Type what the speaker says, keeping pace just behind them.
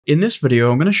In this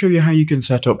video, I'm going to show you how you can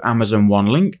set up Amazon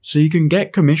OneLink so you can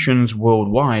get commissions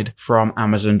worldwide from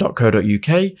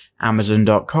Amazon.co.uk,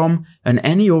 Amazon.com, and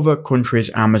any other country's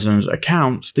Amazon's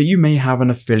accounts that you may have an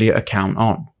affiliate account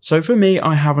on. So for me,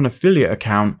 I have an affiliate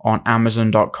account on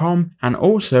Amazon.com and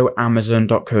also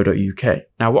Amazon.co.uk.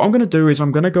 Now what I'm going to do is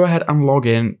I'm going to go ahead and log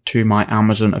in to my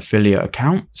Amazon affiliate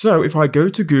account. So if I go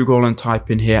to Google and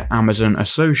type in here Amazon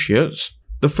Associates,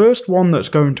 the first one that's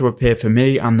going to appear for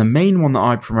me and the main one that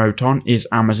I promote on is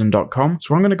Amazon.com.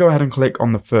 So I'm going to go ahead and click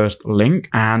on the first link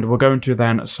and we're going to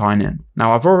then sign in.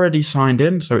 Now I've already signed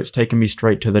in, so it's taken me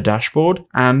straight to the dashboard.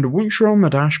 And once you're on the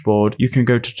dashboard, you can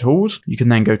go to Tools, you can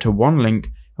then go to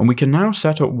OneLink, and we can now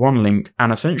set up OneLink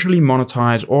and essentially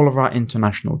monetize all of our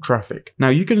international traffic. Now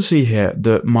you can see here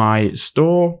that my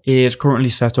store is currently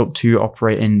set up to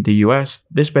operate in the US.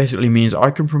 This basically means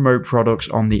I can promote products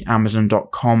on the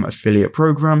Amazon.com affiliate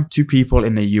program to people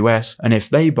in the US, and if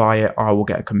they buy it, I will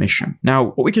get a commission. Now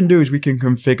what we can do is we can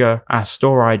configure our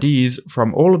store IDs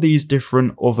from all of these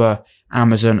different other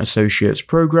Amazon Associates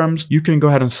programs. You can go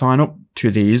ahead and sign up to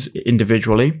these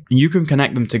individually and you can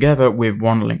connect them together with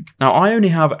OneLink. Now I only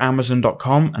have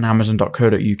Amazon.com and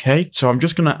Amazon.co.uk, so I'm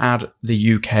just going to add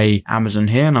the UK Amazon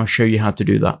here and I'll show you how to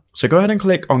do that. So go ahead and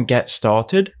click on Get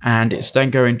Started and it's then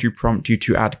going to prompt you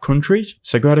to add countries.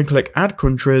 So go ahead and click Add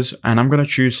Countries and I'm going to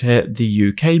choose here the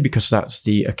UK because that's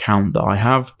the account that I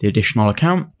have, the additional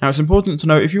account. Now it's important to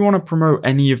know if you want to promote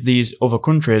any of these other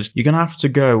countries, you're going to have to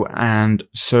go and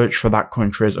search for that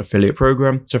country's affiliate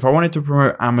program. So if I wanted to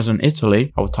promote Amazon Italy,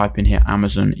 I'll type in here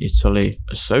Amazon Italy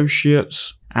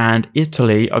Associates. And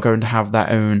Italy are going to have their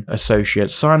own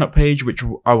associate sign up page, which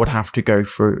I would have to go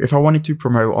through if I wanted to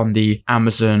promote on the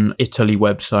Amazon Italy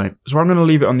website. So I'm going to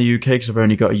leave it on the UK because I've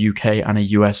only got a UK and a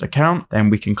US account. Then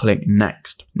we can click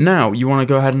next. Now you want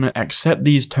to go ahead and accept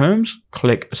these terms,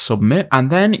 click submit,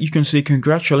 and then you can see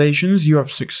congratulations, you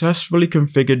have successfully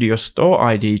configured your store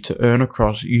ID to earn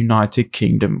across United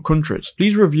Kingdom countries.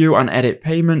 Please review and edit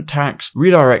payment, tax,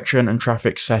 redirection, and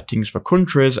traffic settings for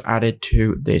countries added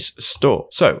to this store.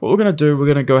 So what we're going to do, we're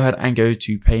going to go ahead and go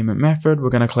to payment method. We're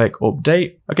going to click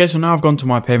update. Okay, so now I've gone to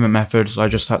my payment methods. I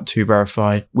just had to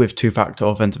verify with two-factor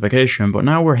authentication, but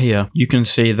now we're here. You can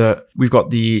see that we've got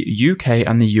the UK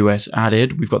and the US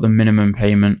added. We've got the minimum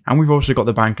payment and we've also got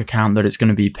the bank account that it's going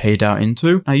to be paid out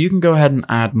into. Now you can go ahead and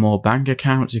add more bank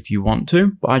accounts if you want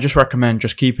to, but I just recommend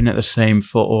just keeping it the same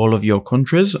for all of your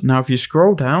countries. Now if you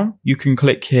scroll down, you can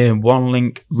click here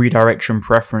OneLink redirection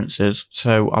preferences.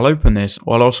 So I'll open this.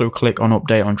 I'll also click on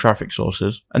update on traffic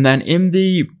sources, and then in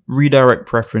the redirect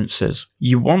preferences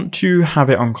you want to have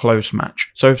it on close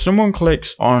match. So if someone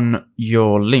clicks on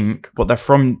your link but they're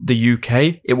from the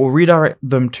UK, it will redirect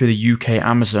them to the UK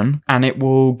Amazon and it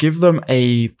will give them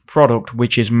a product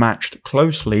which is matched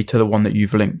closely to the one that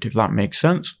you've linked, if that makes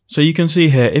sense. So you can see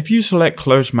here, if you select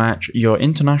close match, your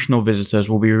international visitors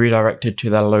will be redirected to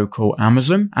their local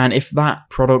Amazon, and if that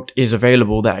product is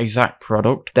available, that exact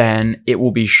product, then it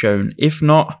will be shown. If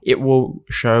not, it will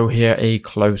show here a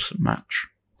close match.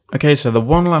 Okay, so the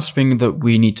one last thing that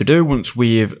we need to do once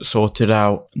we've sorted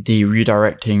out the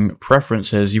redirecting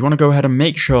preferences, you want to go ahead and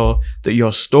make sure that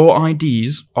your store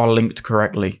IDs are linked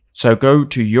correctly. So go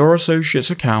to your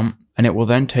associate's account and it will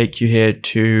then take you here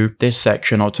to this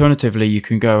section. Alternatively, you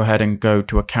can go ahead and go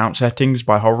to account settings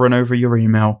by hovering over your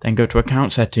email, then go to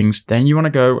account settings, then you want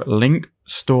to go link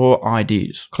store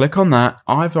IDs. Click on that.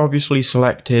 I've obviously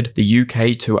selected the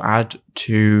UK to add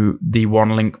to the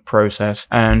OneLink process,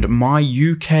 and my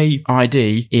UK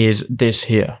ID is this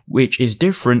here, which is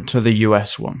different to the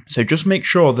US one. So just make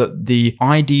sure that the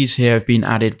IDs here have been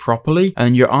added properly,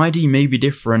 and your ID may be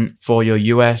different for your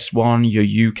US one, your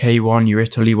UK one, your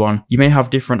Italy one. You may have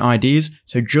different IDs,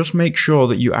 so just make sure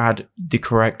that you add the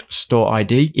correct store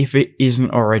ID if it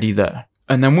isn't already there.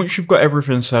 And then once you've got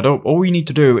everything set up, all you need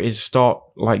to do is start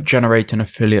generating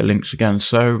affiliate links again.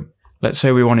 So let's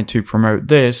say we wanted to promote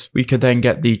this, we could then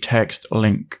get the text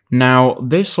link. Now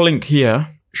this link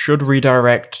here should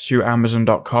redirect to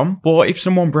Amazon.com, but if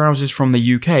someone browses from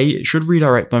the UK, it should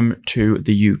redirect them to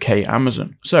the UK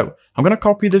Amazon. So I'm going to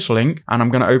copy this link and I'm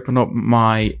going to open up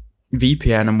my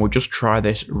VPN and we'll just try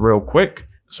this real quick.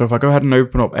 So if I go ahead and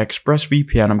open up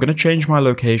ExpressVPN, I'm going to change my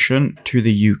location to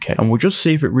the UK and we'll just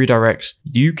see if it redirects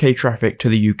the UK traffic to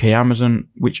the UK Amazon,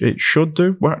 which it should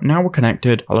do. Well, now we're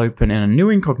connected. I'll open in a new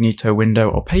incognito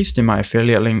window. I'll paste in my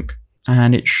affiliate link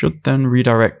and it should then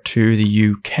redirect to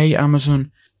the UK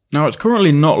Amazon. Now it's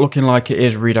currently not looking like it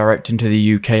is redirecting to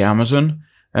the UK Amazon,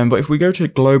 but if we go to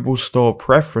global store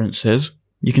preferences,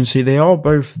 you can see they are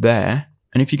both there.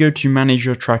 And if you go to manage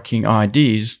your tracking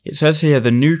IDs, it says here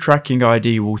the new tracking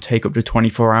ID will take up to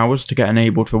 24 hours to get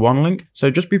enabled for OneLink. So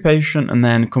just be patient and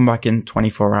then come back in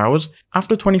 24 hours.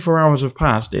 After 24 hours have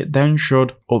passed, it then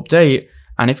should update.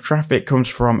 And if traffic comes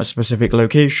from a specific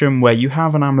location where you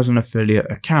have an Amazon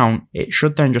affiliate account, it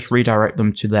should then just redirect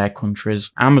them to their country's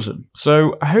Amazon.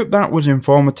 So I hope that was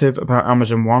informative about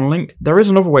Amazon OneLink. There is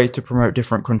another way to promote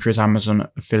different countries' Amazon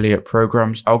affiliate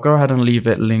programs. I'll go ahead and leave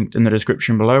it linked in the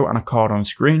description below and a card on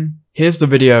screen. Here's the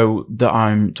video that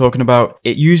I'm talking about.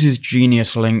 It uses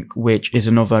Genius Link, which is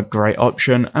another great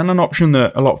option and an option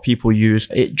that a lot of people use.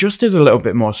 It just is a little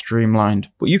bit more streamlined,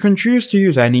 but you can choose to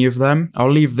use any of them.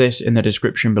 I'll leave this in the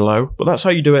description below, but that's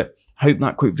how you do it. I hope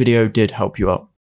that quick video did help you out.